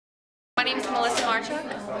My name is Melissa Marchuk.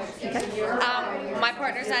 My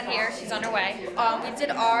partner's not here, she's on her way. We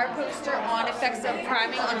did our poster on effects of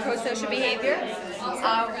priming on pro-social behavior.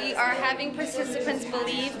 We are having participants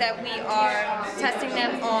believe that we are testing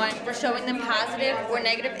them on, we're showing them positive or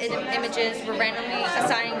negative images, we're randomly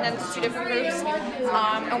assigning them to 2 different groups.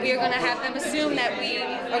 And we are going to have them assume that we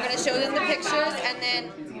are going to show them the pictures and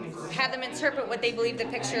then have them interpret what they believe the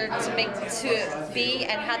picture to be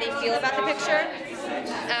and how they feel about the picture.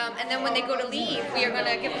 And then when they go to leave, we are going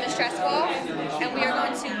to give them a stress ball, and we are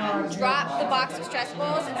going to drop the box of stress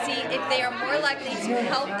balls and see if they are more likely to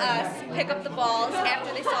help us pick up the balls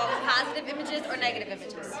after they saw positive images or negative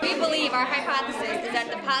images. We believe, our hypothesis is that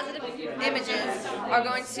the positive images are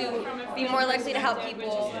going to be more likely to help us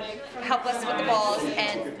with the balls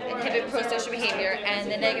and inhibit pro-social behavior, and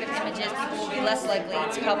the negative images, people will be less likely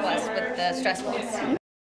to help us with the stress balls.